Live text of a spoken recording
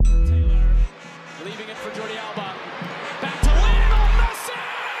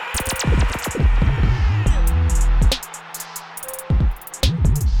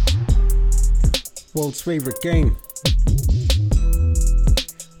world's favorite game.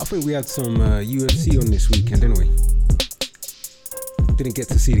 I think we had some UFC on this weekend, didn't we? Didn't get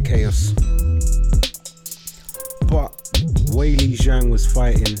to see the chaos. But Weili Zhang was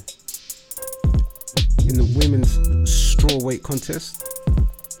fighting in the women's strawweight contest.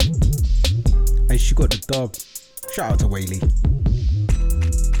 And she got the dub. Shout out to Weili.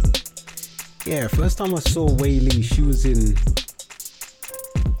 Yeah, first time I saw Weili, she was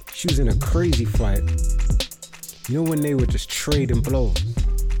in a crazy fight. You know when they were just trading blows?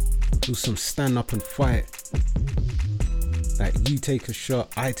 Do some stand up and fight. Like you take a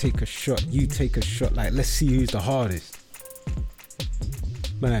shot, I take a shot, you take a shot. Like let's see who's the hardest.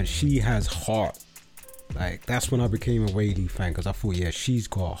 Man, she has heart. Like that's when I became a Weili fan, because I thought, yeah, she's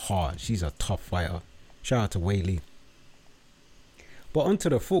got heart. She's a tough fighter. Shout out to Weili. But onto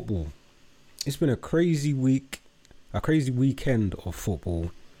the football. It's been a crazy week, a crazy weekend of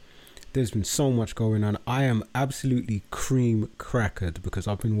football. There's been so much going on. I am absolutely cream crackered because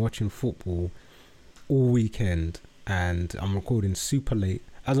I've been watching football all weekend and I'm recording super late.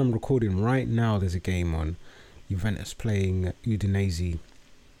 As I'm recording right now, there's a game on. Juventus playing Udinese.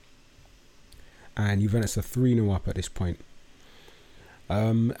 And Juventus are 3-0 up at this point.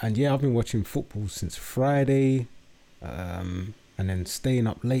 And yeah, I've been watching football since Friday. And then staying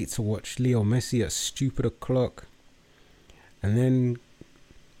up late to watch Leo Messi at stupid o'clock. And then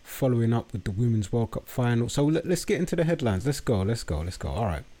following up with the Women's World Cup final. So let's get into the headlines. Let's go. All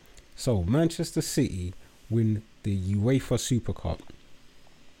right. So Manchester City win the UEFA Super Cup.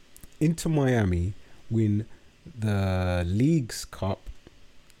 Inter Miami win the Leagues Cup.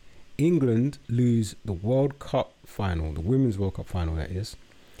 England lose the World Cup final, the Women's World Cup final that is.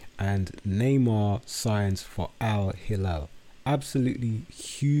 And Neymar signs for Al Hilal. Absolutely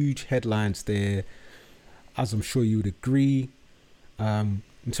huge headlines there, as I'm sure you would agree. In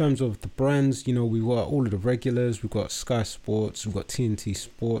terms of the brands, you know, we've got all of the regulars. We've got Sky Sports, we've got TNT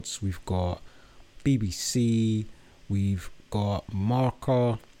Sports, we've got BBC, we've got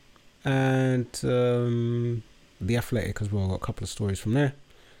Marca, and The Athletic as well. Got a couple of stories from there,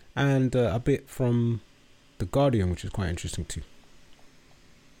 and a bit from The Guardian, which is quite interesting too.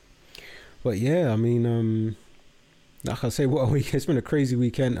 But yeah, I mean, like I say, what a week. It's been a crazy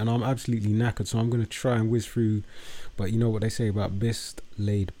weekend and I'm absolutely knackered, so I'm going to try and whiz through. But you know what they say about best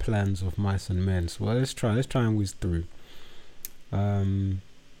laid plans of mice and men. So let's try and whiz through.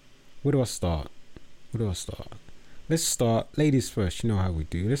 Where do I start? Let's start ladies first. You know how we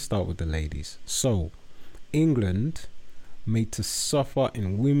do. Let's start with the ladies. So England made to suffer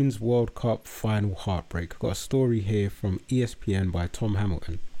in Women's World Cup final heartbreak. I've got a story here from ESPN by Tom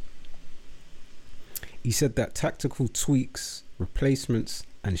Hamilton. He said that tactical tweaks, replacements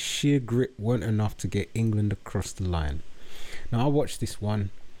and sheer grit weren't enough to get England across the line. Now I watched this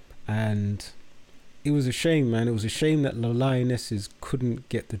one and it was a shame, man. It was a shame that the Lionesses couldn't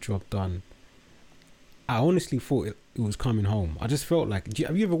get the job done. I honestly thought it was coming home. I just felt like,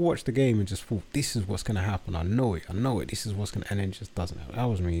 have you ever watched the game and just thought, this is what's going to happen? I know it. This is what's going to, and then it just doesn't happen. That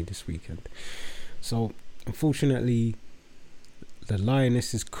was me this weekend. So unfortunately, the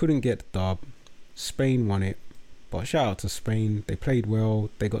Lionesses couldn't get the dub. Spain won it, but shout out to Spain. They played well.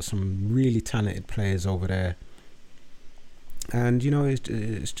 They got some really talented players over there, and you know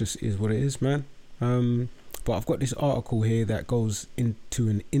it's just is what it is, man. But I've got this article here that goes into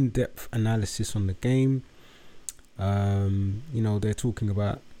an in-depth analysis on the game. You know, they're talking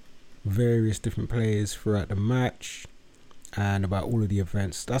about various different players throughout the match and about all of the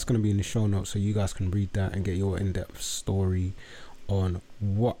events. That's going to be in the show notes, so you guys can read that and get your in-depth story on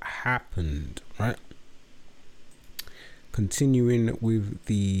what happened, right? Continuing with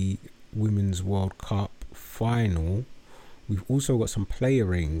the Women's World Cup final, we've also got some player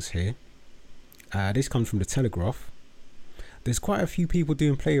ratings here. This comes from the Telegraph. There's quite a few people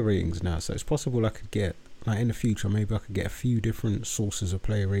doing player ratings now, so it's possible I could get, like in the future, maybe I could get a few different sources of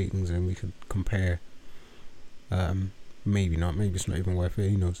player ratings and we could compare. Maybe not, maybe it's not even worth it,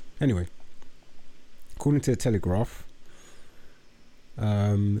 who knows. Anyway, according to the Telegraph,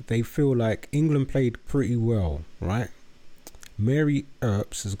 they feel like England played pretty well, right? Mary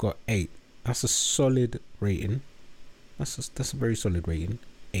Earps has got 8. That's a solid rating. That's a very solid rating.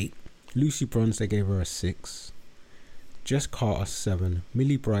 8. Lucy Bronze, they gave her a 6. Jess Carter 7.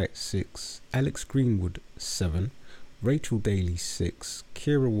 Millie Bright 6. Alex Greenwood 7. Rachel Daly 6.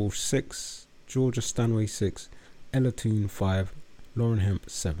 Kira Walsh 6. Georgia Stanway 6. Ella Toone 5. Lauren Hemp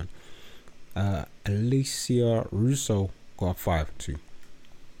 7. Alicia Russo got a 5 too.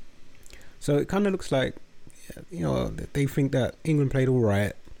 So it kind of looks like, you know, they think that England played all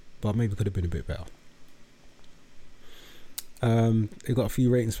right, but maybe could have been a bit better. They got a few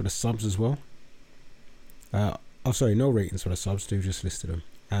ratings for the subs as well. Oh, sorry, no ratings for the subs. They've just listed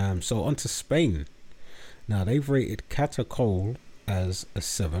them. So on to Spain. Now they've rated Catacol as a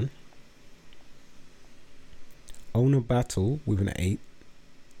 7. Owner Battle with an 8.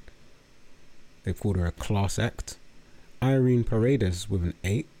 They've called her a class act. Irene Paredes with an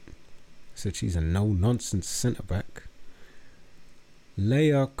 8. Said she's a no-nonsense centre-back.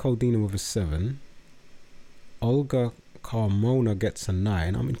 Leia Codina with a 7. Olga Carmona gets a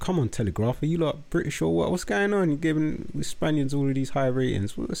 9. I mean, come on, Telegraph. Are you lot British or what? What's going on? You're giving the Spaniards all of these high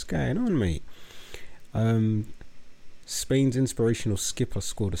ratings. What's going on, mate? Spain's inspirational skipper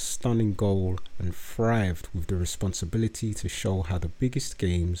scored a stunning goal and thrived with the responsibility to show how the biggest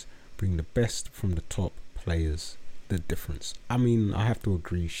games bring the best from the top players. The difference. I mean, I have to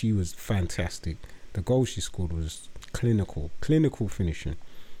agree. She was fantastic. The goal she scored was clinical finishing.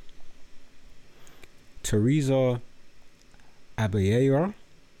 Teresa Abelleira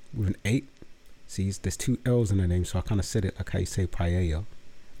with an 8. See, there's 2 L's in her name, so I kind of said it like how you say paella.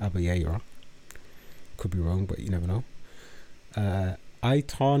 Abelleira. Could be wrong, but you never know.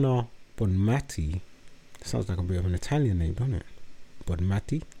 Aitana Bonmati. Sounds like a bit of an Italian name, doesn't it?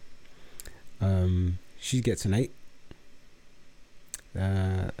 Bonmati. She gets an 8.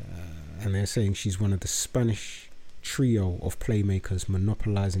 And they're saying she's one of the Spanish trio of playmakers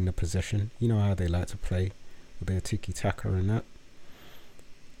monopolizing the possession. You know how they like to play with their tiki-taka and that.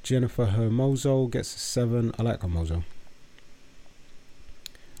 Jennifer Hermoso gets a 7. I like Hermoso.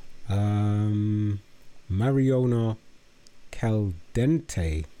 Mariona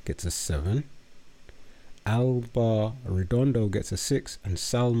Caldente gets a 7. Alba Redondo gets a 6. And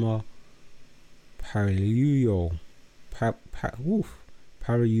Salma Paruelo.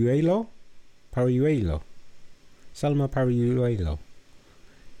 Salma Paruelo.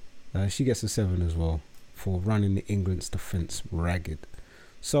 She gets a 7 as well for running the England's defence ragged.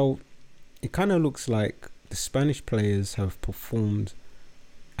 So it kind of looks like the Spanish players have performed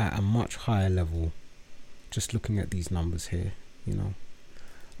at a much higher level. Just looking at these numbers here, you know,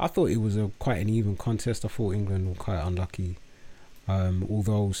 I thought it was quite an even contest. I thought England were quite unlucky,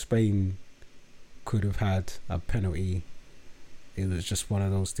 although Spain could have had a penalty. It was just one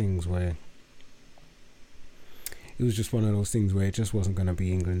of those things where it just wasn't going to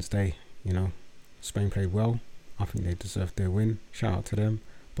be England's day, you know. Spain played well. I think they deserved their win. Shout out to them.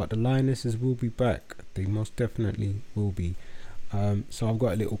 But the Lionesses will be back. They most definitely will be. So I've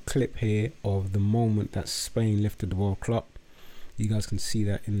got a little clip here of the moment that Spain lifted the World Cup. You guys can see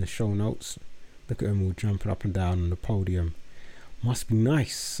that in the show notes. Look at them all jumping up and down on the podium. Must be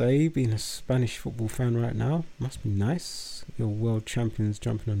nice, eh? Being a Spanish football fan right now. Must be nice. Your world champions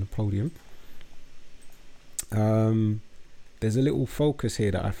jumping on the podium. There's a little focus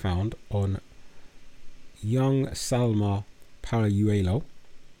here that I found on young Salma Paruelo,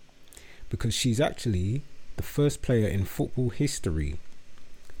 because she's actually the first player in football history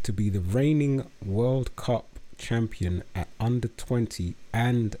to be the reigning World Cup champion at under 20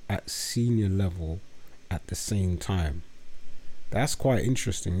 and at senior level at the same time. That's quite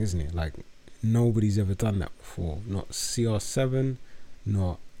interesting, isn't it? Like, nobody's ever done that before. Not CR7,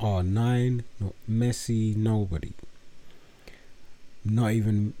 not R9, not Messi, nobody. Not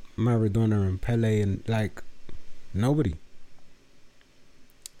even Maradona and Pele, and like nobody.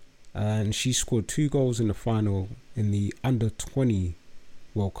 And she scored 2 goals in the final, in the under 20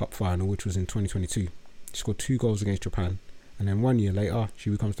 World Cup final, which was in 2022. She scored 2 goals against Japan, and then 1 year later she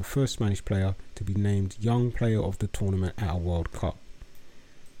becomes the first Spanish player to be named young player of the tournament at a World Cup.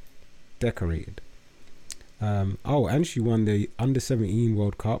 Decorated. And she won the under 17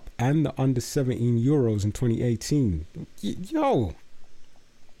 World Cup and the under 17 Euros in 2018.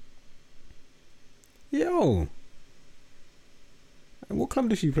 Yo, what club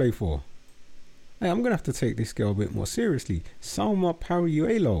does she play for? Hey, I'm gonna have to take this girl a bit more seriously. Salma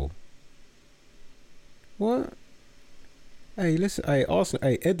Paruelo. What? Hey, listen. Hey, Arsenal.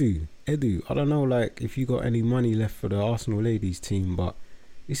 Hey, Edu. I don't know, like, if you got any money left for the Arsenal ladies team, but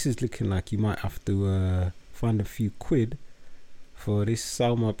this is looking like you might have to find a few quid for this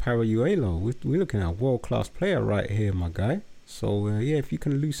Salma Paruelo. We're looking at a world-class player right here, my guy. So yeah, if you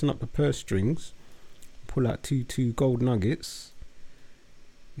can loosen up the purse strings, pull out two gold nuggets.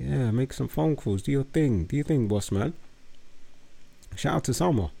 Yeah, make some phone calls. Do your thing, boss man. Shout out to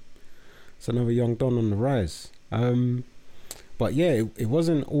Salma. It's another young don on the rise. But yeah, it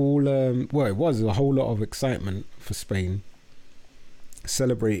wasn't all. It was a whole lot of excitement for Spain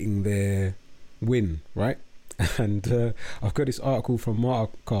celebrating their win, right? And I've got this article from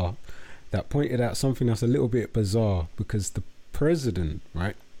Marca that pointed out something that's a little bit bizarre, because the president,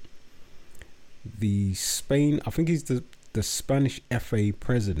 right? I think he's the Spanish FA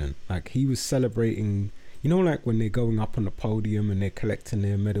president. Like, he was celebrating, You know, like when they're going up on the podium and they're collecting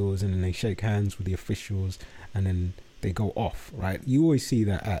their medals and then they shake hands with the officials and then they go off, right? You always see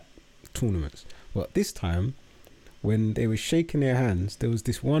that at tournaments. But this time, when they were shaking their hands, there was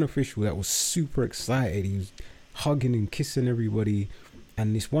this one official that was super excited. He was hugging and kissing everybody.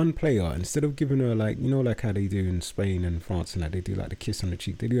 And this one player, instead of giving her like, you know, like how they do in Spain and France and like they do like the kiss on the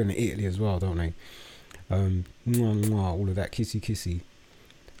cheek, they do it in Italy as well, don't they? Mwah, mwah, all of that kissy kissy.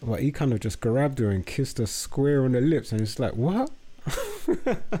 But he kind of just grabbed her and kissed her square on the lips, and it's like, what?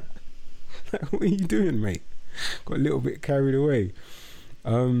 Like, what are you doing, mate? Got a little bit carried away.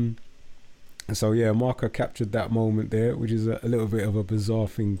 And so yeah, Marco captured that moment there, which is a little bit of a bizarre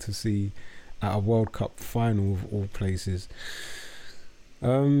thing to see at a World Cup final of all places.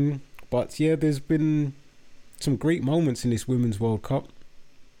 But yeah, there's been some great moments in this Women's World Cup.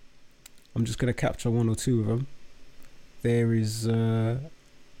 I'm just going to capture one or two of them. There is a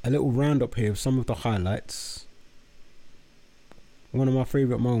little roundup here of some of the highlights. One of my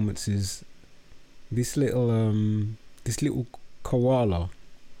favourite moments is this little koala.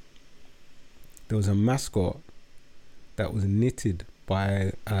 There was a mascot that was knitted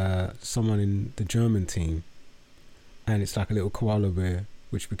by someone in the German team, and it's like a little koala bear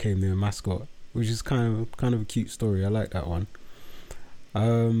which became their mascot, which is kind of a cute story. I like that one.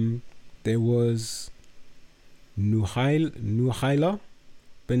 There was Nuhaila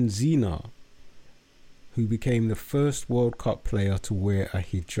Benzina, who became the first World Cup player to wear a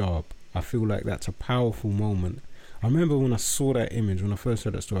hijab. I feel like that's a powerful moment. I remember when I saw that image, when I first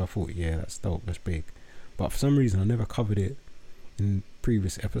heard that story, I thought, yeah, that's dope, that's big. But for some reason, I never covered it in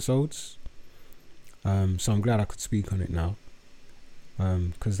previous episodes. So I'm glad I could speak on it now.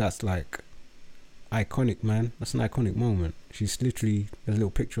 Because that's like iconic, man. That's an iconic moment. She's literally, there's a little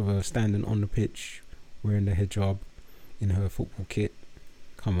picture of her standing on the pitch wearing the hijab in her football kit.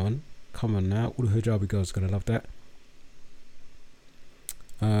 Come on now. All the hijabi girls are going to love that.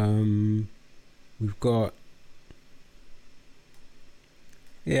 We've got,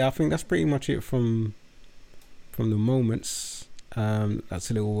 yeah, I think that's pretty much it from the moments. That's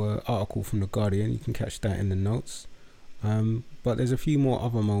a little article from The Guardian. You can catch that in the notes. But there's a few more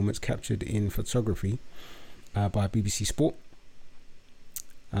other moments captured in photography by BBC Sport.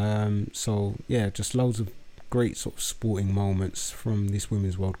 So yeah, just loads of great sort of sporting moments from this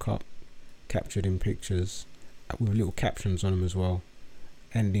Women's World Cup captured in pictures with little captions on them as well.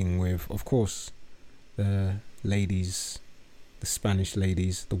 Ending with, of course, the ladies, the Spanish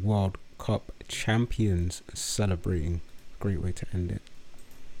ladies, the World Cup champions celebrating. Great way to end it.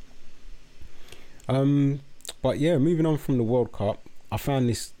 But yeah, moving on from the World Cup, I found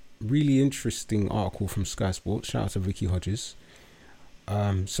this really interesting article from Sky Sports. Shout out to Vicky Hodges.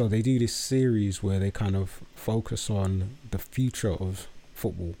 So they do this series where they kind of focus on the future of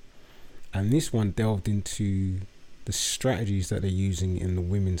football, and this one delved into the strategies that they're using in the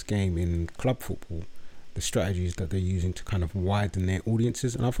women's game in club football, the strategies that they're using to kind of widen their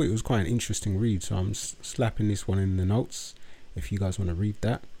audiences. And I thought it was quite an interesting read, so I'm slapping this one in the notes if you guys want to read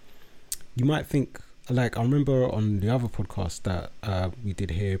that. You might think, like, I remember on the other podcast that we did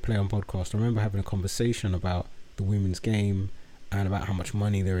here, Play On Podcast, I remember having a conversation about the women's game and about how much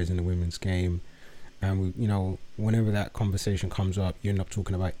money there is in the women's game. And we, you know, whenever that conversation comes up, you end up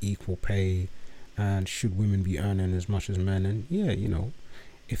talking about equal pay and should women be earning as much as men. And yeah, you know,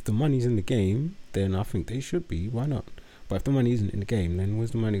 if the money's in the game, then I think they should be. Why not? But if the money isn't in the game, then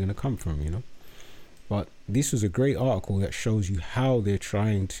where's the money going to come from, you know? But this was a great article that shows you how they're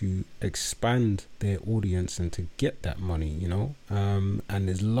trying to expand their audience and to get that money, you know. And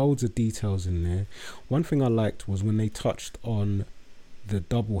there's loads of details in there. One thing I liked was when they touched on the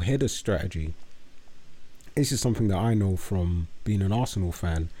double header strategy. This is something that I know from being an Arsenal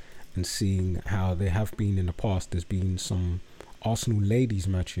fan and seeing how there have been in the past. There's been some Arsenal ladies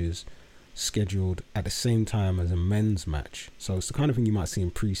matches scheduled at the same time as a men's match. So it's the kind of thing you might see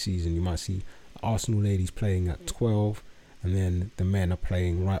in pre-season. You might see Arsenal ladies playing at 12 and then the men are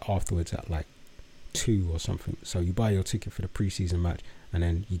playing right afterwards at like 2 or something. So you buy your ticket for the pre-season match and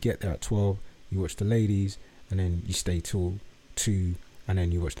then you get there at 12, you watch the ladies and then you stay till 2 and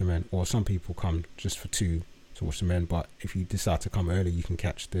then you watch the men. Or some people come just for 2 to watch the men, but if you decide to come early you can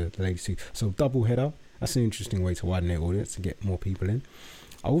catch the ladies too. So double header, that's an interesting way to widen their audience, to get more people in.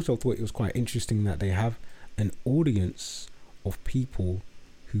 I also thought it was quite interesting that they have an audience of people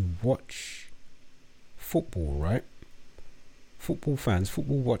who watch football, right? Football fans,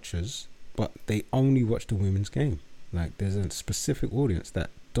 football watchers, but they only watch the women's game. Like, there's a specific audience that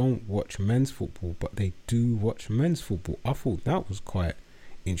don't watch men's football, but they do watch men's football. I thought that was quite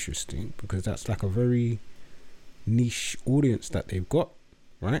interesting because that's like a very niche audience that they've got.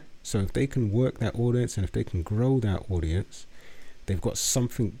 right? So if they can work that audience and if they can grow that audience, they've got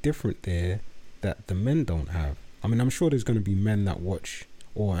something different there that the men don't have. I mean, I'm sure there's going to be men that watch,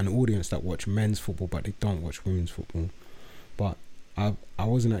 or an audience that watch men's football, but they don't watch women's football. But I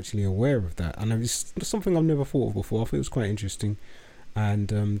wasn't actually aware of that, and it's something I've never thought of before. I thought it was quite interesting. And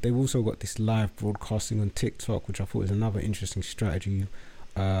they've also got this live broadcasting on TikTok, which I thought is another interesting strategy,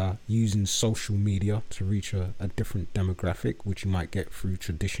 using social media to reach a different demographic, which you might get through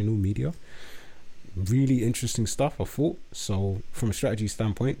traditional media. Really interesting stuff, I thought. So from a strategy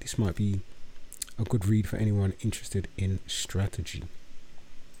standpoint, this might be a good read for anyone interested in strategy.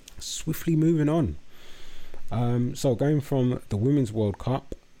 Swiftly moving on. So going from the Women's World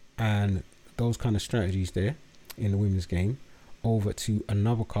Cup and those kind of strategies there in the women's game over to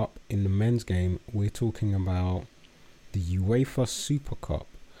another cup in the men's game, we're talking about the UEFA Super Cup.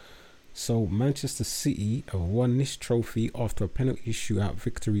 So Manchester City have won this trophy after a penalty shootout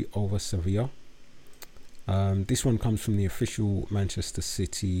victory over Sevilla. This one comes from the official Manchester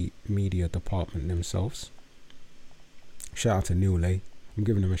City media department themselves. Shout out to Neil Lay. I'm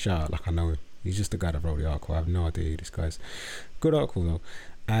giving him a shout out like I know him. He's just the guy that wrote the article. I have no idea who this guy is. Good article though.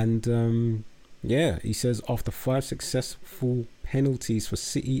 And yeah, he says after 5 successful penalties for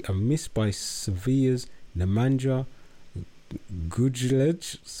City, a miss by Sevilla's Nemanja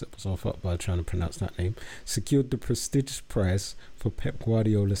Gudelj, so off up by trying to pronounce that name, secured the prestigious prize for Pep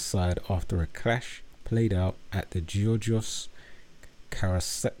Guardiola's side after a clash played out at the Georgios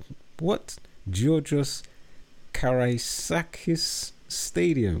Karaiskakis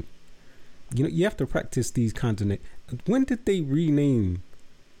Stadium. You know, you have to practice these kinds of names. When did they rename?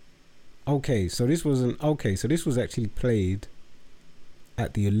 Okay, so this was actually played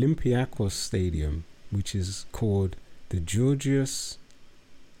at the Olympiacos Stadium, which is called the Georgios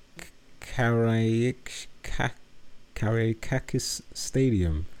Karaiskakis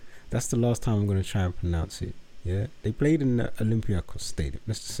Stadium. That's the last time I'm going to try and pronounce it. Yeah, they played in the Olympiacos Stadium.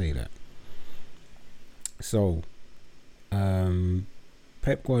 Let's just say that. So,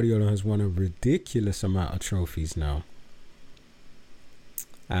 Pep Guardiola has won a ridiculous amount of trophies now.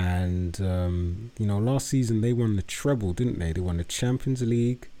 And, you know, last season they won the treble, didn't they? They won the Champions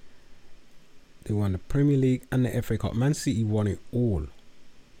League, they won the Premier League and the FA Cup. Man City won it all.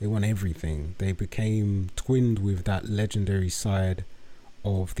 They won everything. They became twinned with that legendary side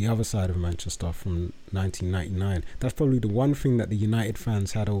of the other side of Manchester from 1999. That's probably the one thing that the United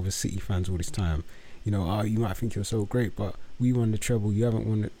fans had over City fans all this time. You know, you might think you're so great, but we won the treble, you haven't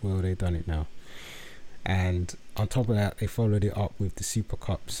won it. Well, they've done it now. And on top of that, they followed it up with the Super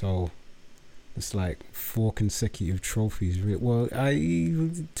Cup. So it's like 4 consecutive trophies. Well,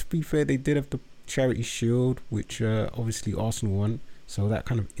 to be fair, they did have the Charity Shield, which obviously Arsenal won. So that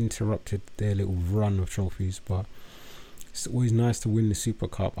kind of interrupted their little run of trophies. But it's always nice to win the Super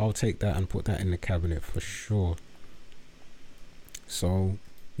Cup. I'll take that and put that in the cabinet for sure. So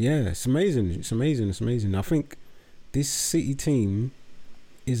yeah, it's amazing. It's amazing. I think this City team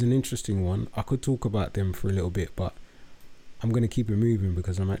is an interesting one. I could talk about them for a little bit, but I'm going to keep it moving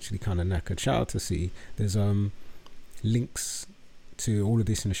because I'm actually kind of knackered. Shout out to City. There's links to all of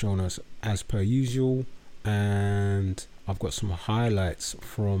this in the show notes as per usual, and I've got some highlights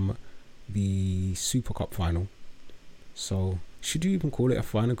from the Super Cup final. So should you even call it a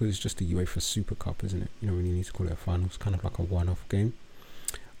final, because it's just the UEFA Super Cup, isn't it? You don't really need to call it a final. It's kind of like a one-off game.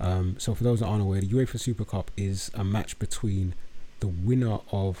 So for those that aren't aware, the UEFA Super Cup is a match between the winner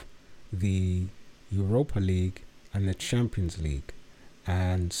of the Europa League and the Champions League,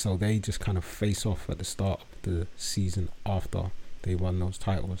 and so they just kind of face off at the start of the season after they won those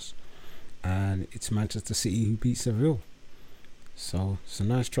titles, and it's Manchester City who beat Seville. So it's a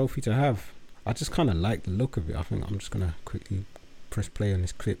nice trophy to have. I just kind of like the look of it. I think I'm just gonna quickly press play on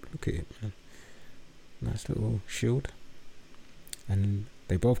this clip. Look at it, man. Nice little shield. And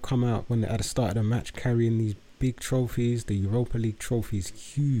they both come out when at the start of the match carrying these big trophies. The Europa League trophy is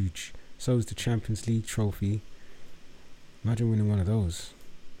huge. So is the Champions League trophy. Imagine winning one of those.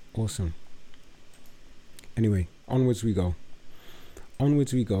 Awesome. Anyway, onwards we go.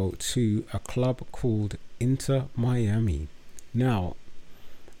 Onwards we go to a club called Inter Miami. Now,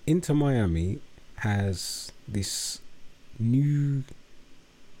 Inter Miami has this new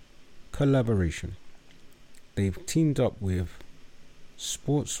collaboration. They've teamed up with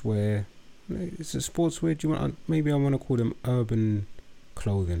sportswear. Is it sportswear? Do you want? Maybe I want to call them urban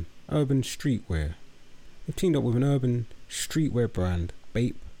clothing, urban streetwear. They've teamed up with an urban streetwear brand,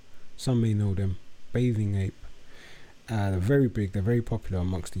 Bape. Some may know them, Bathing Ape. They're very big. They're very popular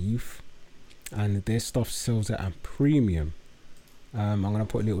amongst the youth, and their stuff sells at a premium. I'm gonna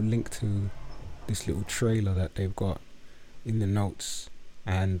put a little link to this little trailer that they've got in the notes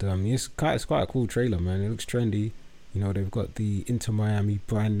And it's quite a cool trailer, man. It looks trendy. You know, they've got the Inter Miami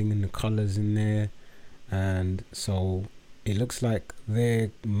branding and the colors in there, and so it looks like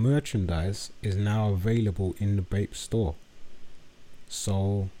their merchandise is now available in the Bape store.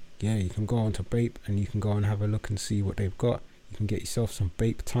 So yeah, you can go onto Bape and you can go and have a look and see what they've got. You can get yourself some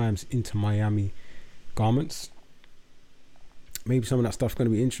Bape Times Inter Miami garments. Maybe some of that stuff's going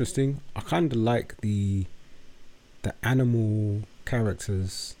to be interesting. I kind of like the animal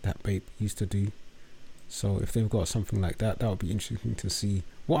characters that Bape used to do. So if they've got something like that, that would be interesting to see.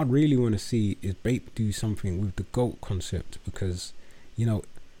 What I really want to see is Bape do something with the GOAT concept, because, you know,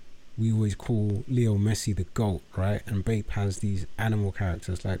 we always call Leo Messi the GOAT, right? And Bape has these animal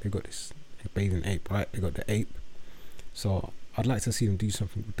characters, like they got this bathing ape, right? They got the ape. So I'd like to see them do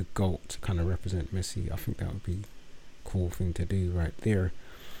something with the GOAT to kind of represent Messi. I think that would be a cool thing to do right there.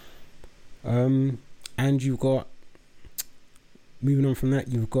 And you've got, moving on from that,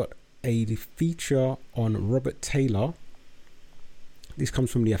 you've got a feature on Robert Taylor. This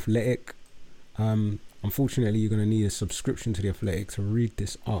comes from The Athletic. Unfortunately, you're going to need a subscription to The Athletic to read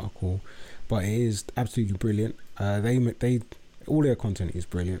this article, but it is absolutely brilliant. They all their content is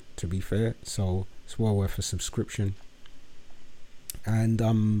brilliant, to be fair, so it's well worth a subscription.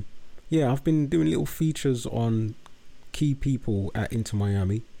 And yeah, I've been doing little features on key people at Inter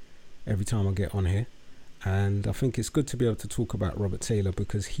Miami every time I get on here, and I think it's good to be able to talk about Robert Taylor,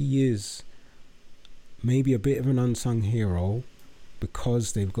 because he is maybe a bit of an unsung hero,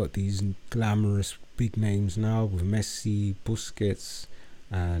 because they've got these glamorous big names now with Messi, Busquets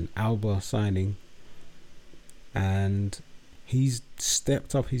and Alba signing, and he's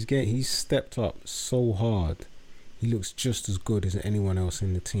stepped up his game. He's stepped up so hard. He looks just as good as anyone else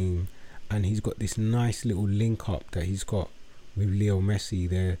in the team, and he's got this nice little link up that he's got with Leo Messi.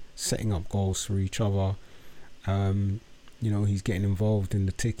 They're setting up goals for each other. You know, he's getting involved in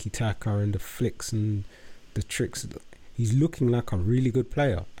the tiki-taka and the flicks and the tricks. He's looking like a really good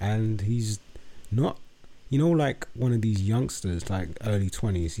player, and he's not, you know, like one of these youngsters, like early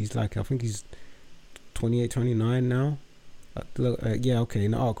 20s. He's like, I think he's 28, 29 now. Yeah, okay,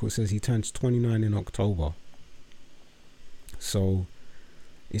 in the article it says he turns 29 in October. So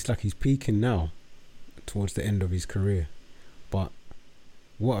it's like he's peaking now towards the end of his career. But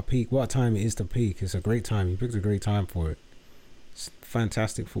what a peak, what a time it is to peak. It's a great time. He picked a great time for it. It's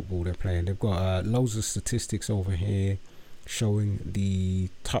fantastic football they're playing. They've got loads of statistics over here showing the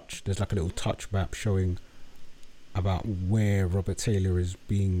touch. There's like a little touch map showing about where Robert Taylor is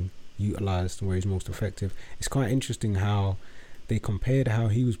being utilised and where he's most effective. It's quite interesting how they compared how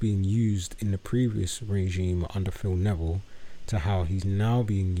he was being used in the previous regime under Phil Neville to how he's now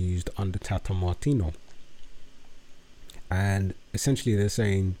being used under Tata Martino. And essentially they're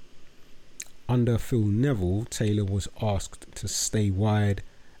saying under Phil Neville, Taylor was asked to stay wide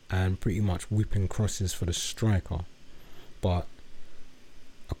and pretty much whipping crosses for the striker. But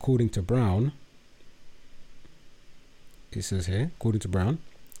according to Brown, it says here, according to Brown,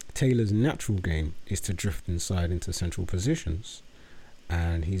 Taylor's natural game is to drift inside into central positions.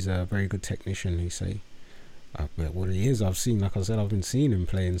 And he's a very good technician, he say. What he is, I've seen, like I said, I've been seeing him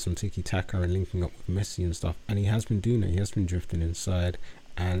playing some tiki-taka and linking up with Messi and stuff, and he has been doing it. He has been drifting inside,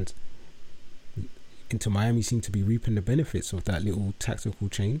 and Inter Miami seem to be reaping the benefits of that little tactical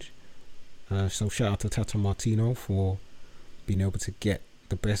change. So shout out to Tata Martino for being able to get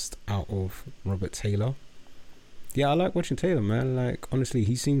the best out of Robert Taylor. Yeah, I like watching Taylor, man. Like, honestly,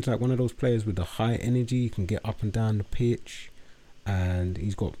 he seems like one of those players with the high energy. He can get up and down the pitch, and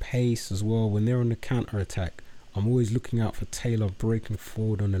he's got pace as well. When they're on the counter attack, I'm always looking out for Taylor breaking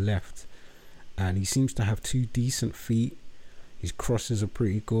forward on the left, and he seems to have 2 decent feet. His crosses are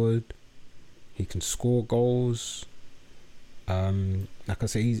pretty good. He can score goals. Like I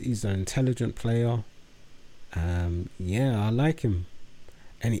say, he's an intelligent player. Yeah, I like him,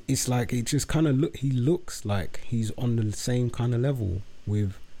 and it's like it just kind of he looks like he's on the same kind of level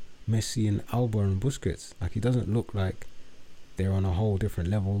with Messi and Alba and Busquets. Like, he doesn't look like they're on a whole different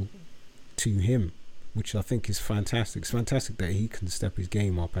level to him, which I think is fantastic. It's fantastic that he can step his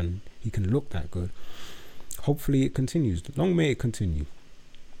game up and he can look that good. Hopefully it continues. Long may it continue.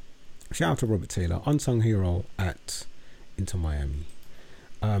 Shout out to Robert Taylor, unsung hero at Inter Miami.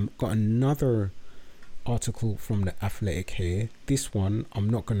 Got another article from The Athletic here. This one I'm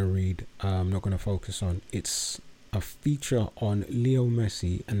not going to read. I'm not going to focus on. It's a feature on Leo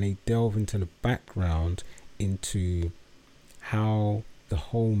Messi, and they delve into the background into how the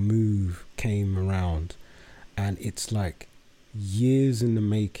whole move came around, and it's like years in the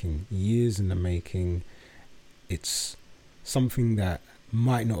making. It's something that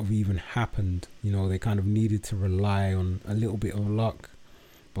might not have even happened. You know, they kind of needed to rely on a little bit of luck,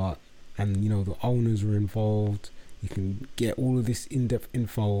 but and you know the owners were involved. You can get all of this in-depth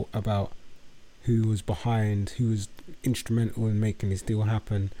info about who was behind, who was instrumental in making this deal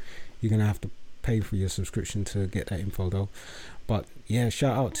happen. You're gonna have to pay for your subscription to get that info though. But yeah,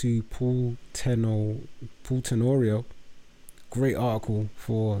 shout out to Paul Tenorio. Great article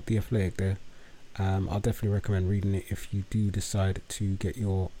for The Athletic there. I'll definitely recommend reading it if you do decide to get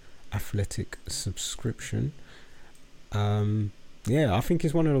your Athletic subscription. Yeah, I think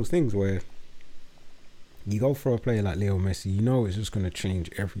it's one of those things where you go for a player like Leo Messi, you know it's just going to change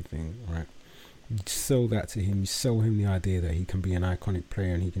everything, right? You sell that to him, you sell him the idea that he can be an iconic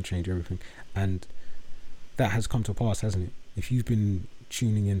player and he can change everything. And that has come to pass, hasn't it? If you've been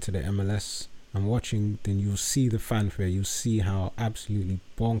tuning into the MLS and watching, then you'll see the fanfare, you'll see how absolutely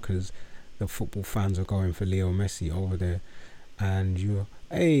bonkers the football fans are going for Leo Messi over there. And you're,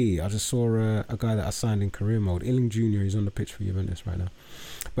 hey, I just saw a guy that I signed in career mode, Illing Jr. is on the pitch for Juventus right now.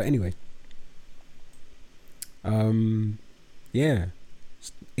 But anyway, yeah,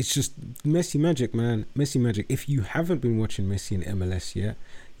 it's just Messi magic, man. Messi magic. If you haven't been watching Messi in MLS yet,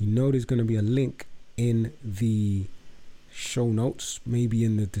 you know there's going to be a link in the show notes, maybe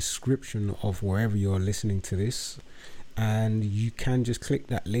in the description of wherever you're listening to this, and you can just click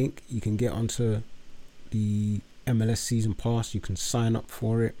that link. You can get onto the MLS season pass, you can sign up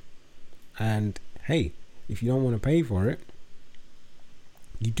for it, and hey, if you don't want to pay for it,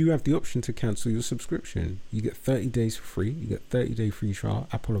 you do have the option to cancel your subscription. You get 30 days for free. You get 30-day free trial.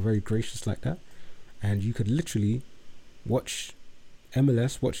 Apple are very gracious like that, and you could literally watch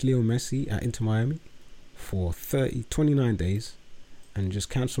MLS, watch Leo Messi at Inter Miami for 29 days and just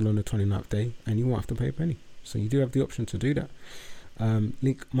cancel on the 29th day, and you won't have to pay a penny. So you do have the option to do that.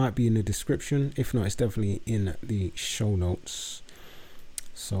 Link might be in the description. If not, it's definitely in the show notes.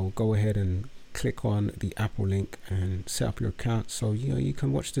 So go ahead and click on the Apple link and set up your account so you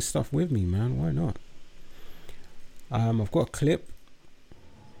can watch this stuff with me, man. Why not? I've got a clip,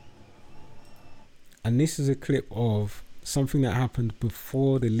 and this is a clip of something that happened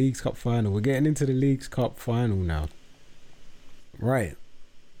before the Leagues Cup final. We're getting into the Leagues Cup final now, right?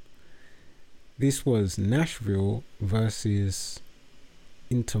 This was Nashville versus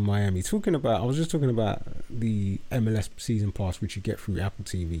Inter Miami. I was just talking about the MLS season pass, which you get through Apple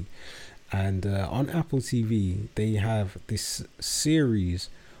TV. And on Apple TV, they have this series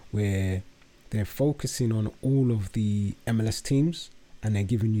where they're focusing on all of the MLS teams, and they're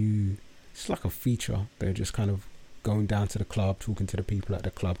giving you, it's like a feature. They're just kind of going down to the club, talking to the people at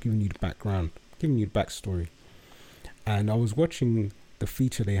the club, giving you the background, giving you the backstory. And I was watching the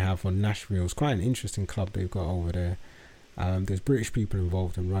feature they have on Nashville. It's quite an interesting club they've got over there. There's British people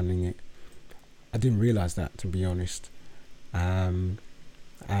involved in running it. I didn't realize that, to be honest. It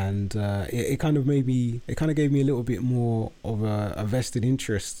kind of gave me a little bit more of a vested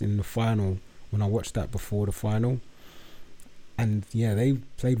interest in the final when I watched that before the final. And yeah, they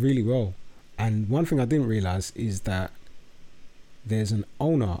played really well. And one thing I didn't realize is that there's an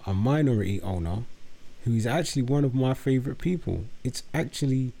owner, a minority owner, who is actually one of my favorite people. It's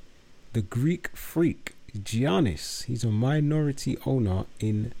actually the Greek freak, Giannis. He's a minority owner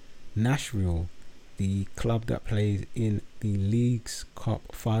in Nashville, the club that played in the Leagues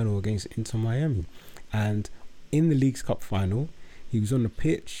Cup final against Inter Miami. And in the Leagues Cup final, he was on the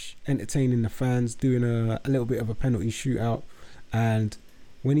pitch entertaining the fans, doing a little bit of a penalty shootout. And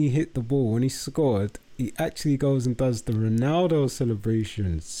when he hit the ball, when he scored, he actually goes and does the Ronaldo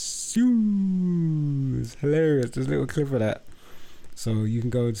celebration. It's hilarious. There's a little clip of that. So you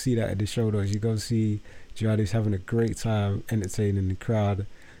can go and see that at the show notes. You go see Giannis having a great time entertaining the crowd,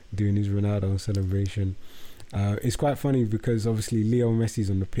 doing his Ronaldo celebration. It's quite funny because obviously Leo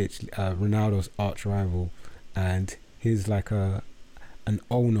Messi's on the pitch, Ronaldo's arch rival, and he's like an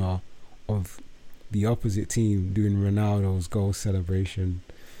owner of the opposite team doing Ronaldo's goal celebration.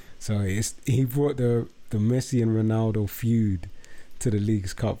 So he brought the Messi and Ronaldo feud to the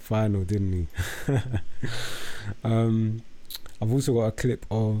Leagues Cup final, didn't he? I've also got a clip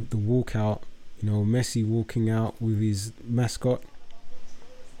of the walkout, Messi walking out with his mascot.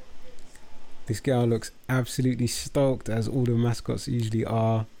 This girl looks absolutely stoked, as all the mascots usually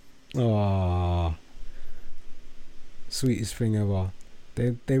are. Ah, sweetest thing ever.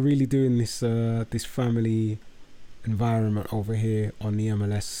 They're really doing this this family environment over here on the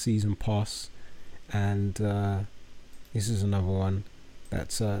MLS season pass, and this is another one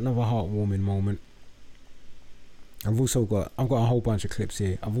that's another heartwarming moment. I've got a whole bunch of clips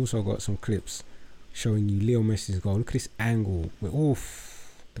here. I've also got some clips showing you Leo Messi's goal. Look at this angle.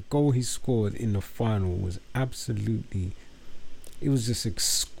 The goal he scored in the final was it was just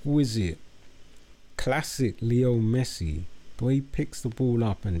exquisite. Classic Leo Messi The way he picks the ball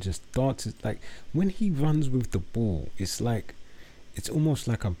up and just darts it, like when he runs with the ball, it's almost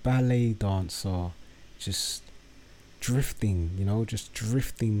like a ballet dancer, just drifting, just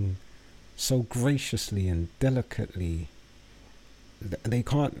drifting so graciously and delicately. They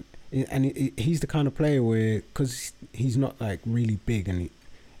can't, and he's the kind of player where, because he's not like really big, and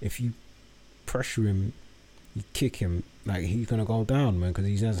if you pressure him, you kick him, like he's gonna go down, man, because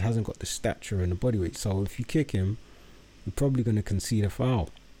he hasn't got the stature and the body weight. So if you kick him, you're probably gonna concede a foul.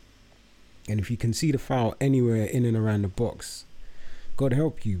 And if you concede a foul anywhere in and around the box, God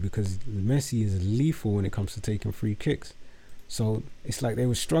help you, because Messi is lethal when it comes to taking free kicks. So it's like they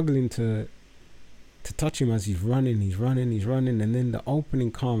were struggling to touch him as he's running, and then the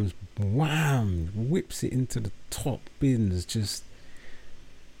opening comes, wham, whips it into the top bins. Just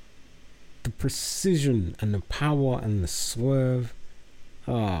the precision and the power and the swerve.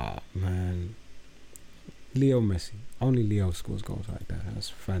 Man. Leo Messi. Only Leo scores goals like that. That's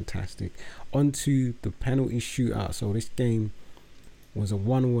fantastic. On to the penalty shootout. So this game was a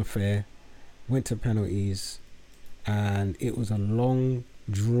 1-1 affair, went to penalties, and it was a long,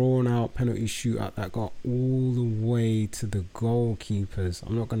 drawn out penalty shootout that got all the way to the goalkeepers.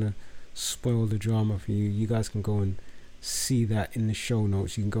 I'm not going to spoil the drama for you. You guys can go and see that in the show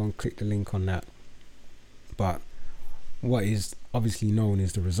notes. You can go and click the link on that. But what is obviously known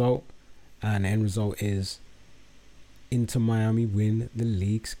is the result, and the end result is Inter Miami win the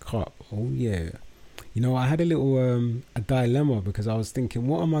Leagues Cup. Oh yeah. I had a little a dilemma, because I was thinking,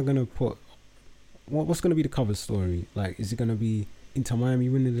 what am I going to put? What's going to be the cover story? Like, is it going to be Inter Miami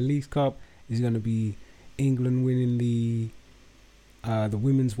winning the Leagues Cup? Is it going to be England winning the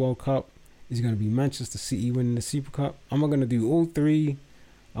Women's World Cup? Is it going to be Manchester City winning the Super Cup? Am I going to do all three?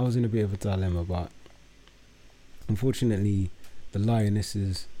 I was in a bit of a dilemma, but unfortunately, the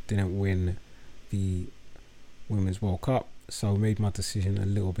Lionesses didn't win the Women's World Cup, so made my decision a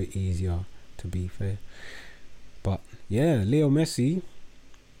little bit easier, to be fair. But yeah, Leo Messi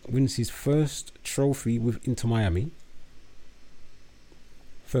wins his first trophy with Inter Miami,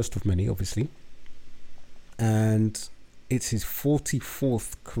 first of many, obviously, and it's his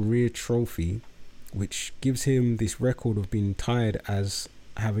 44th career trophy, which gives him this record of being tied as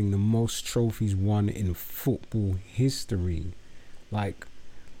having the most trophies won in football history. Like,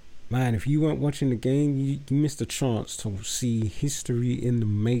 man, if you weren't watching the game, you missed a chance to see history in the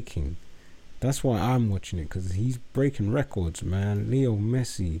making. That's why I'm watching it, because he's breaking records, man. Leo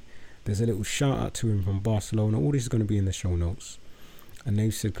Messi. There's a little shout out to him from Barcelona. All this is going to be in the show notes. And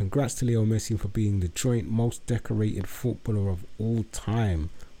they've said, congrats to Leo Messi for being the joint most decorated footballer of all time.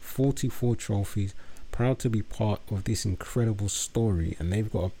 44 trophies. Proud to be part of this incredible story. And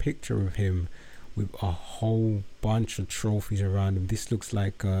they've got a picture of him with a whole bunch of trophies around him. This looks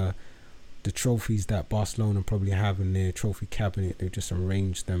like the trophies that Barcelona probably have in their trophy cabinet. They've just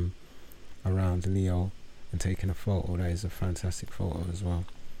arranged them around Leo and taken a photo. That is a fantastic photo as well.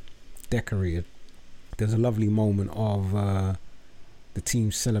 Decorated. There's a lovely moment of the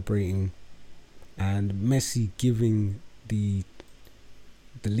team celebrating and Messi giving the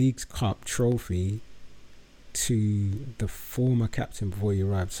League's Cup trophy to the former captain before he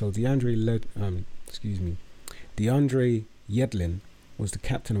arrived. So DeAndre Yedlin was the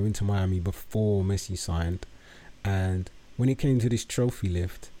captain of Inter Miami before Messi signed, and when it came to this trophy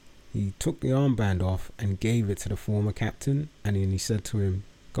lift, he took the armband off and gave it to the former captain, and then he said to him,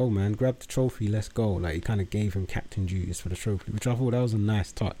 "Go, man, grab the trophy, let's go." Like, he kind of gave him captain duties for the trophy, which I thought that was a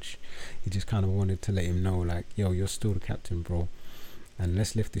nice touch. He just kind of wanted to let him know, like, yo, you're still the captain, bro, and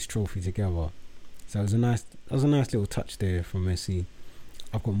let's lift this trophy together. So that was a nice little touch there from Messi.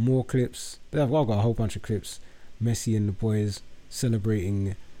 I've got more clips. I've got a whole bunch of clips. Messi and the boys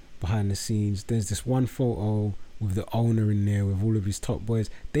celebrating behind the scenes. There's this one photo with the owner in there with all of his top boys.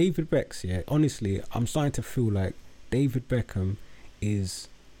 David Beckham, yeah. Honestly, I'm starting to feel like David Beckham is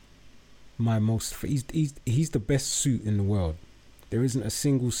my most. He's the best suit in the world. There isn't a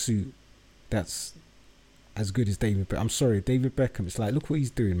single suit that's as good as David Beckham. I'm sorry, David Beckham. It's like, look what he's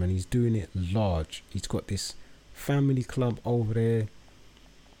doing, man. He's doing it large. He's got this family club over there.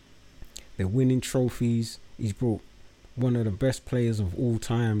 They're winning trophies. He's brought one of the best players of all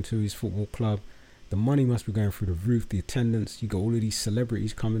time to his football club. The money must be going through the roof. The attendance. You got all of these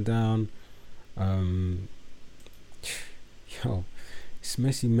celebrities coming down. Yo, it's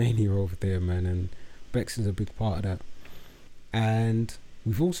Messi mania over there, man, and Beckham's a big part of that. And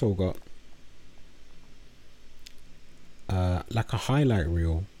we've also got like a highlight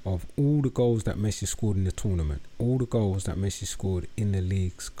reel of all the goals that Messi scored in the tournament, all the goals that Messi scored in the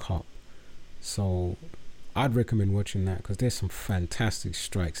League's Cup. So I'd recommend watching that, because there's some fantastic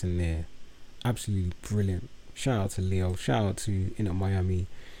strikes in there, absolutely brilliant shout out to Leo, shout out to Inter Miami.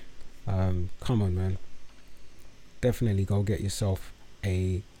 Come on, man. Definitely go get yourself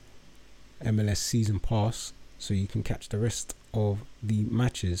a MLS season pass so you can catch the rest of the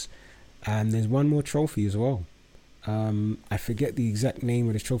matches. And there's one more trophy as well. I forget the exact name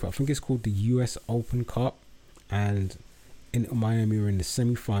of this trophy. I think it's called the US Open Cup, and Inter Miami are in the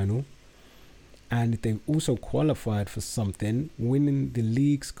semi-final, and they've also qualified for something. Winning the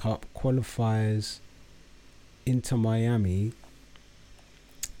Leagues Cup qualifies Inter Miami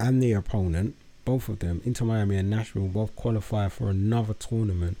and their opponent, both of them, Inter Miami and Nashville, both qualify for another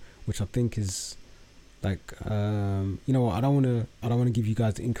tournament, which I think is like, you know what, I don't want to give you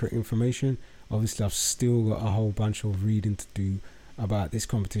guys the incorrect information. Obviously, I've still got a whole bunch of reading to do about this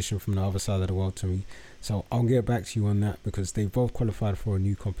competition from the other side of the world to me. So I'll get back to you on that, because they've both qualified for a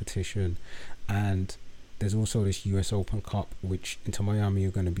new competition. And there's also this US Open Cup, which Inter Miami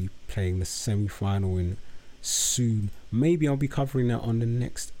are going to be playing the semi-final in soon. Maybe I'll be covering that on the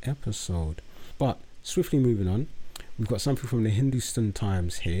next episode. But swiftly moving on, we've got something from the Hindustan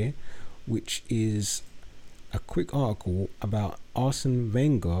Times here, which is a quick article about Arsene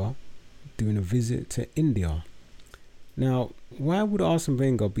Wenger doing a visit to India. Now, why would Arsene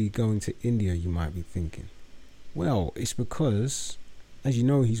Wenger be going to India, you might be thinking? Well, it's because, as you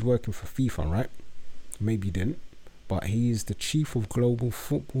know, he's working for FIFA, right? Maybe you didn't, but he is the chief of global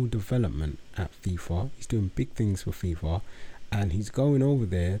football development at FIFA. He's doing big things for FIFA, and he's going over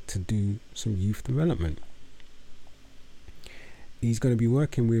there to do some youth development. He's going to be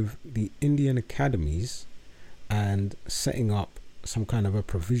working with the Indian academies and setting up some kind of a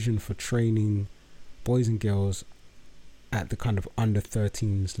provision for training boys and girls at the kind of under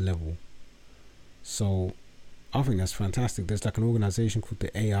 13s level. So I think that's fantastic. There's like an organization called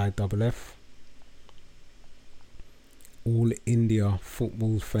the AIFF, All India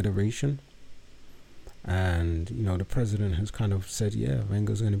Football Federation, and you know, the president has kind of said, yeah,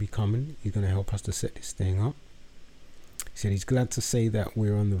 Wenger's going to be coming, he's going to help us to set this thing up. He said he's glad to say that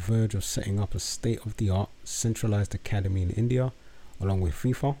we're on the verge of setting up a state-of-the-art centralized academy in India along with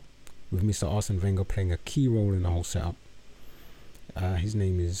FIFA, with Mr. Arsene Wenger playing a key role in the whole setup. His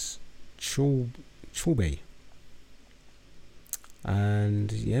name is Choubey.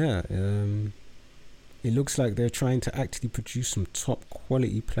 And yeah, it looks like they're trying to actually produce some top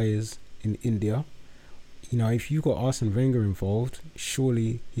quality players in India. You know, if you got Arsene Wenger involved,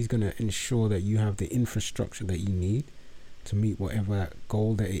 surely he's going to ensure that you have the infrastructure that you need to meet whatever that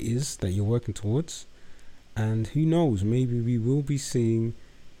goal that it is that you're working towards. And who knows, maybe we will be seeing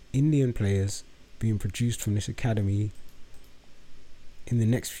Indian players being produced from this academy in the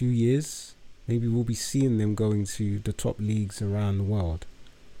next few years. Maybe we'll be seeing them going to the top leagues around the world.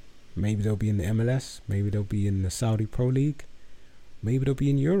 Maybe they'll be in the MLS, maybe they'll be in the Saudi Pro League, maybe they'll be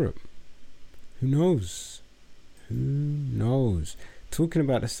in Europe. Who knows? Who knows? Talking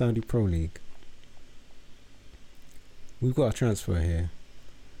about the Saudi Pro League, we've got a transfer here,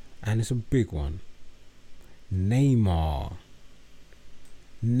 and it's a big one. Neymar.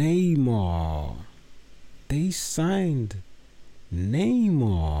 They signed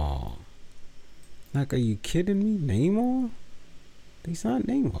Neymar. Like, are you kidding me? Neymar? They signed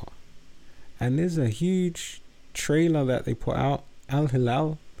Neymar. And there's a huge trailer that they put out. Al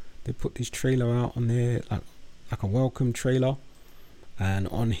Hilal, they put this trailer out on there, like a welcome trailer. And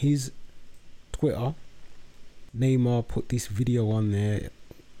on his Twitter, Neymar put this video on there,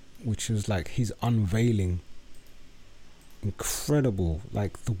 which was like his unveiling. Incredible.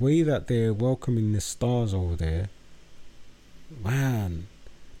 Like, the way that they're welcoming the stars over there, man.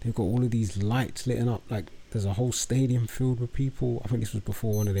 They've got all of these lights lit up. Like, there's a whole stadium filled with people. I think this was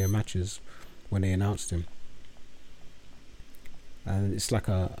before one of their matches when they announced him. And it's like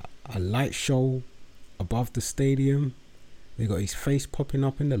a light show above the stadium. They got his face popping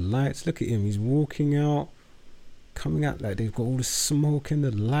up in the lights. Look at him. He's walking out, coming out, like they've got all the smoke and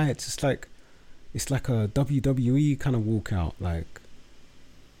the lights. It's like a WWE kind of walkout. Like,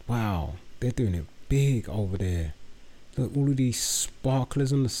 wow, they're doing it big over there. Look, all of these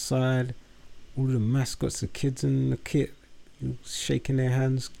sparklers on the side, all of the mascots, the kids in the kit, shaking their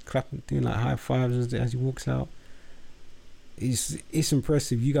hands, clapping, doing like high fives as he walks out. It's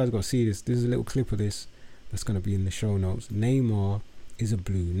impressive. You guys got to see this. There's a little clip of this that's going to be in the show notes. Neymar is a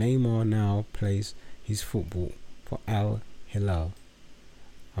blue. Neymar now plays his football for Al Hilal.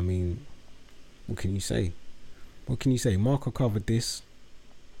 I mean, what can you say? What can you say? Marco covered this.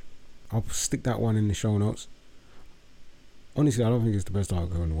 I'll stick that one in the show notes. Honestly, I don't think it's the best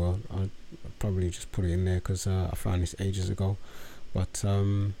article in the world. I'll probably just put it in there because I found this ages ago. But,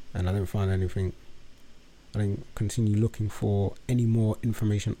 and I didn't find anything. I didn't continue looking for any more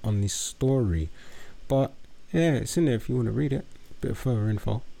information on this story. But Yeah, it's in there if you want to read it. Bit of further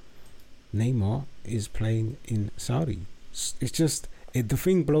info. Neymar is playing in Saudi. It's just, the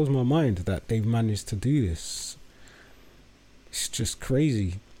thing blows my mind that they've managed to do this. It's just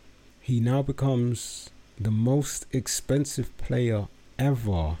crazy. He now becomes the most expensive player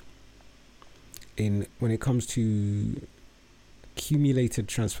ever when it comes to accumulated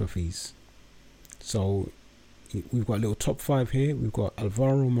transfer fees. So we've got a little top 5 here. We've got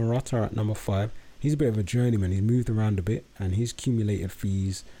Alvaro Morata at number 5. He's a bit of a journeyman. He's moved around a bit, and his accumulated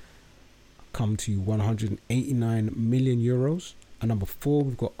fees come to 189 million euros. At number 4,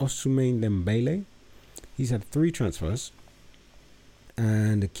 we've got Ousmane Dembele. He's had 3 transfers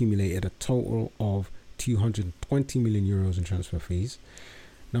and accumulated a total of 220 million euros in transfer fees.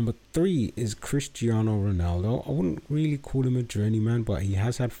 Number 3 is Cristiano Ronaldo. I wouldn't really call him a journeyman, but he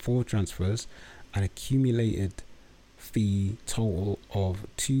has had 4 transfers and accumulated fee total of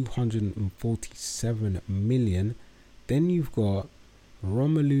 247 million. Then you've got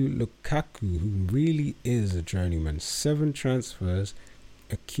Romelu Lukaku, who really is a journeyman. 7 transfers,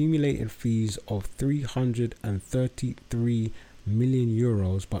 accumulated fees of 333 million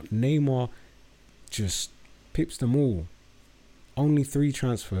euros, but Neymar just pips them all. Only 3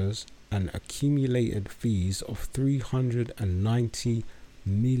 transfers and accumulated fees of 390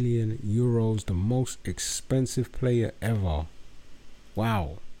 million euros, the most expensive player ever.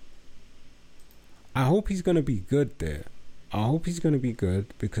 Wow. I hope he's going to be good there. I hope he's going to be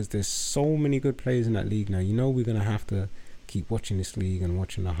good, because there's so many good players in that league now. You know, we're going to have to keep watching this league and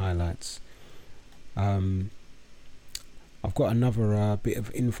watching the highlights. I've got another bit of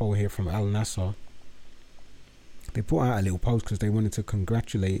info here from Al Nassr. They put out a little post because they wanted to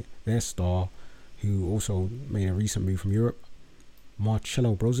congratulate their star, who also made a recent move from Europe,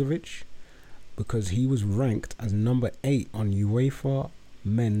 Marcelo Brozovic, because he was ranked as number 8 on UEFA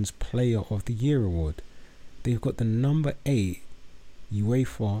Men's Player of the Year award. They've got the number 8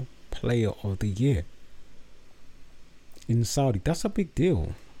 UEFA Player of the Year in Saudi. That's a big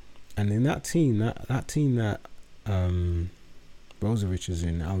deal. And in that team, that team that Brozovic is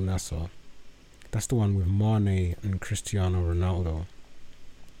in, Al Nassr, that's the one with Mane and Cristiano Ronaldo.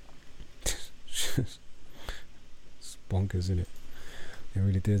 It's bonkers, isn't it? They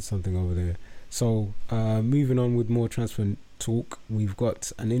really did something over there. So moving on with more transfer talk, we've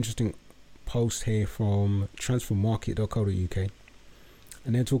got an interesting post here from transfermarket.co.uk,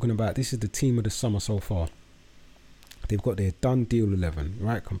 and they're talking about, this is the team of the summer so far. They've got their done deal 11,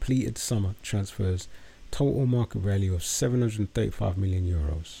 right? Completed summer transfers, total market value of 735 million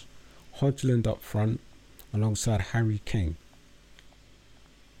euros. Højlund up front alongside Harry Kane.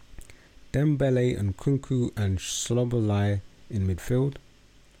 Dembele and Nkunku and Szoboszlai in midfield.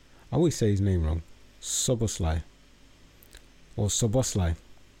 I always say his name wrong. Szoboszlai or Szoboszlai.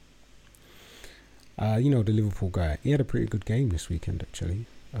 You know, the Liverpool guy. He had a pretty good game this weekend, actually.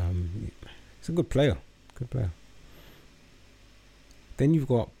 He's a good player. Good player. Then you've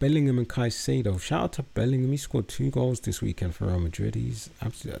got Bellingham and Caicedo. Shout out to Bellingham. He scored 2 goals this weekend for Real Madrid. He's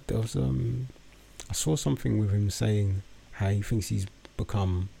absolutely. There was I saw something with him saying how he thinks he's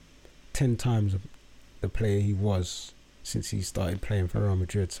become 10 times the player he was since he started playing for Real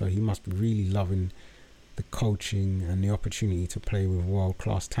Madrid. So he must be really loving the coaching and the opportunity to play with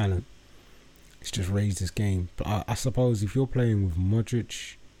world-class talent. It's just raised his game. But I suppose if you're playing with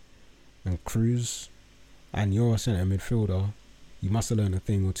Modric and Kroos and you're a centre midfielder, you must have learned a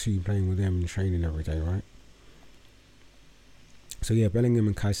thing or two playing with them and training every day, right? So yeah, Bellingham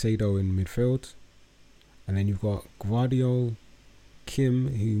and Caicedo in midfield. And then you've got Gvardiol, Kim,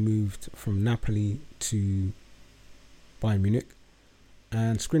 who moved from Napoli to Bayern Munich,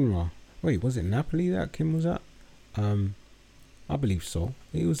 and Skriniar. Wait, was it Napoli that Kim was at? I believe so.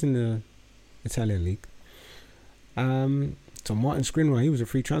 He was in the Italian league. So Martin Skriniar, he was a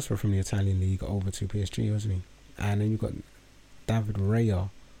free transfer from the Italian league over to PSG, wasn't he? And then you've got David Raya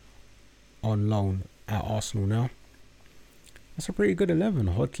on loan at Arsenal now. That's a pretty good 11.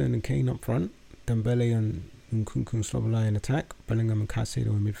 Højlund and Kane up front, Dembele and Nkunku and Szoboszlai in attack, Bellingham and Caicedo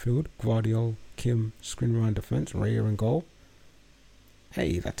in midfield, Gvardiol, Kim, Skriniar in defence, Raya in goal.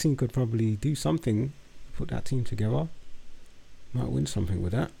 Hey, that team could probably do something. Put that team together, might win something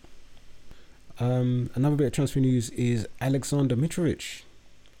with that. Another bit of transfer news is Alexander Mitrovic.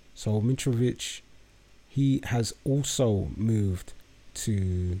 So Mitrovic, he has also moved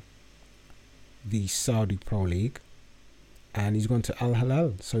to the Saudi Pro League, and he's gone to Al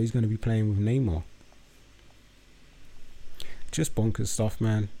Hilal. So he's going to be playing with Neymar. Just bonkers stuff,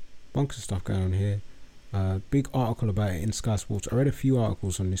 man. Bonkers stuff going on here. Big article about it in Sky Sports. I read a few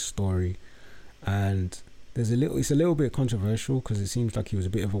articles on this story, and It's a little bit controversial because it seems like he was a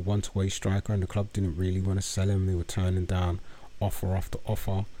bit of a one-way striker, and the club didn't really want to sell him. They were turning down offer after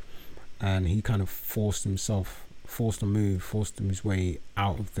offer, and he kind of forced his way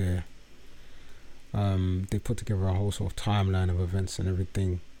out of there. They put together a whole sort of timeline of events and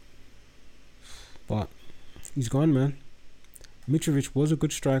everything, but he's gone, man. Mitrovic was a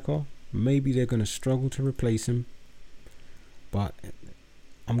good striker. Maybe they're going to struggle to replace him, but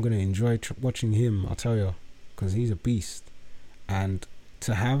I'm going to enjoy watching him, I'll tell you, because he's a beast. And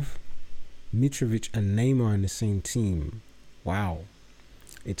to have Mitrovic and Neymar in the same team, wow.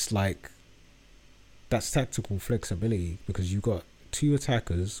 It's like, that's tactical flexibility, because you've got two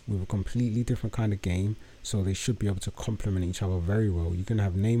attackers with a completely different kind of game, so they should be able to complement each other very well. You can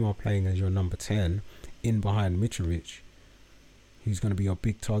have Neymar playing as your number 10 in behind Mitrovic. He's going to be your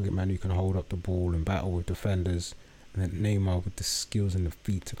big target man who can hold up the ball and battle with defenders. And then Neymar with the skills and the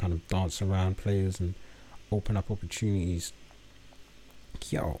feet to kind of dance around players and open up opportunities.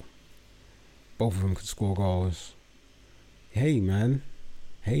 Yo, both of them could score goals. Hey, man.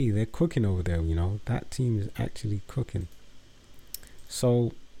 Hey, they're cooking over there, you know. That team is actually cooking.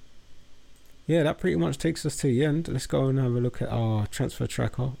 So, yeah, that pretty much takes us to the end. Let's go and have a look at our transfer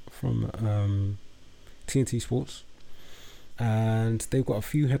tracker from TNT Sports. And they've got a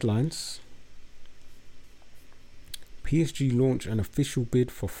few headlines. PSG launch an official bid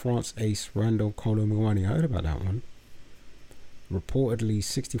for France ace Randal Kolo Muani. I heard about that one. Reportedly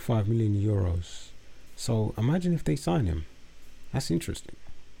 65 million euros. So imagine if they sign him. That's interesting.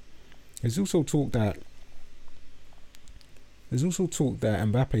 There's also talk that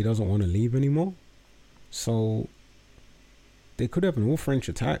Mbappe doesn't want to leave anymore. So they could have an all-French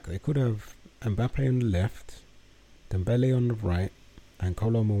attack. They could have Mbappe on the left, Dembele on the right, and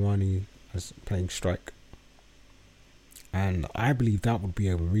Kolo Muani as playing strike. And I believe that would be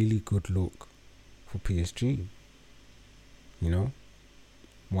a really good look for PSG. You know?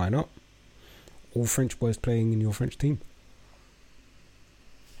 Why not? All French boys playing in your French team.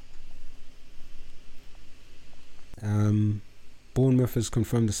 Bournemouth has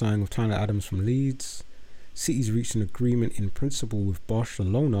confirmed the signing of Tyler Adams from Leeds. City's reached an agreement in principle with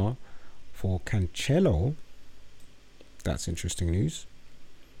Barcelona for Cancelo. That's interesting news.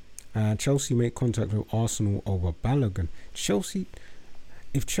 Chelsea make contact with Arsenal over Balogun.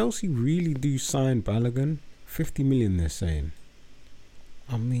 If Chelsea really do sign Balogun, 50 million they're saying.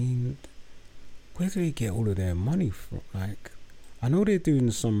 I mean, where do they get all of their money from? Like, I know they're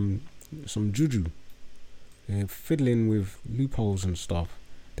doing some juju. They're fiddling with loopholes and stuff.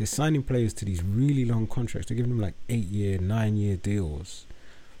 They're signing players to these really long contracts. They're giving them like 8-year, 9-year deals.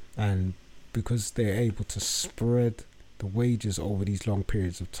 And because they're able to spread the wages over these long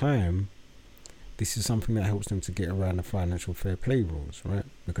periods of time, this is something that helps them to get around the financial fair play rules, right?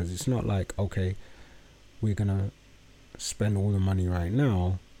 Because it's not like, okay, we're gonna spend all the money right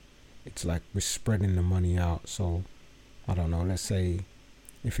now. It's like we're spreading the money out. So I don't know, let's say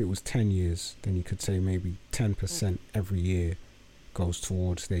if it was 10 years, then you could say maybe 10% every year goes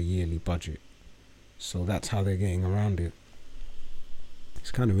towards their yearly budget. So that's how they're getting around it.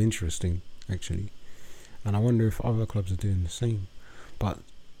 It's kind of interesting, actually. And I wonder if other clubs are doing the same. But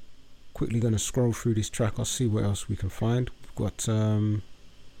quickly going to scroll through this track. I'll see what else we can find. We've got something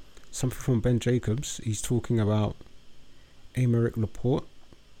from Ben Jacobs. He's talking about Aymeric Laporte.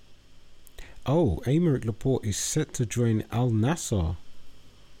 Oh, Aymeric Laporte is set to join Al Nassr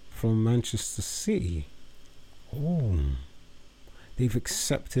from Manchester City. Oh, they've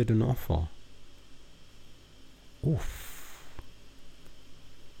accepted an offer. Oof.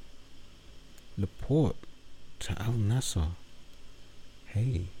 Laporte to Al Nassr.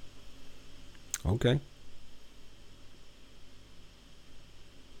 Hey. Okay.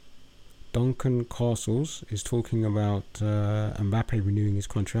 Duncan Castles is talking about Mbappe renewing his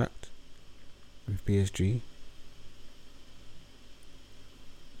contract with PSG.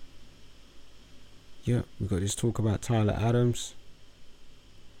 Yeah, we've got this talk about Tyler Adams.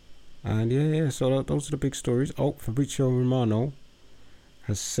 And yeah, so those are the big stories. Oh, Fabrizio Romano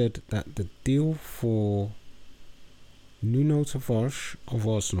has said that the deal for Nuno Tavares of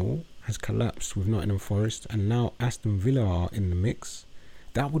Arsenal has collapsed with Nottingham Forest, and now Aston Villa are in the mix.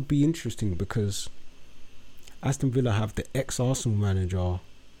 That would be interesting because Aston Villa have the ex-Arsenal manager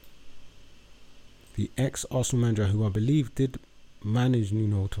who I believe did manage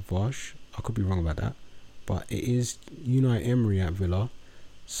Nuno Tavares. I could be wrong about that, but it is Unai Emery at Villa,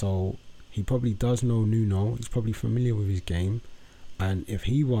 so he probably does know Nuno. He's probably familiar with his game, and if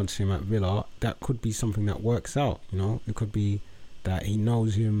he wants him at Villa, that could be something that works out. You know, it could be that he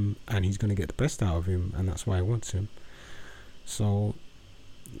knows him and he's going to get the best out of him, and that's why he wants him. So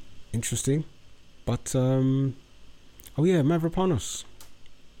interesting. But oh yeah, Mavropanos.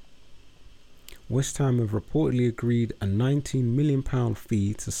 West Ham have reportedly agreed a £19 million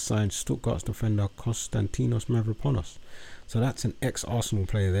fee to sign Stuttgart's defender Konstantinos Mavropanos. So that's an ex-Arsenal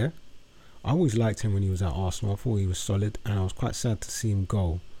player there. I always liked him when he was at Arsenal. I thought he was solid, and I was quite sad to see him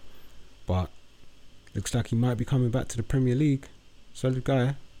go. But looks like he might be coming back to the Premier League. Solid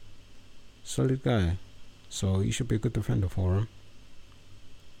guy. Solid guy. So he should be a good defender for him.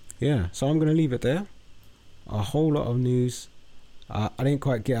 Yeah, so I'm going to leave it there. A whole lot of news. I didn't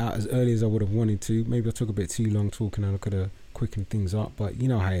quite get out as early as I would have wanted to. Maybe I took a bit too long talking and I could have quickened things up. But you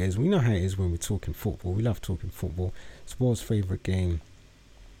know how it is. We know how it is when we're talking football. We love talking football. It's the world's favourite game.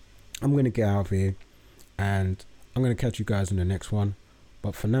 I'm going to get out of here. And I'm going to catch you guys in the next one.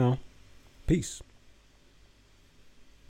 But for now, peace.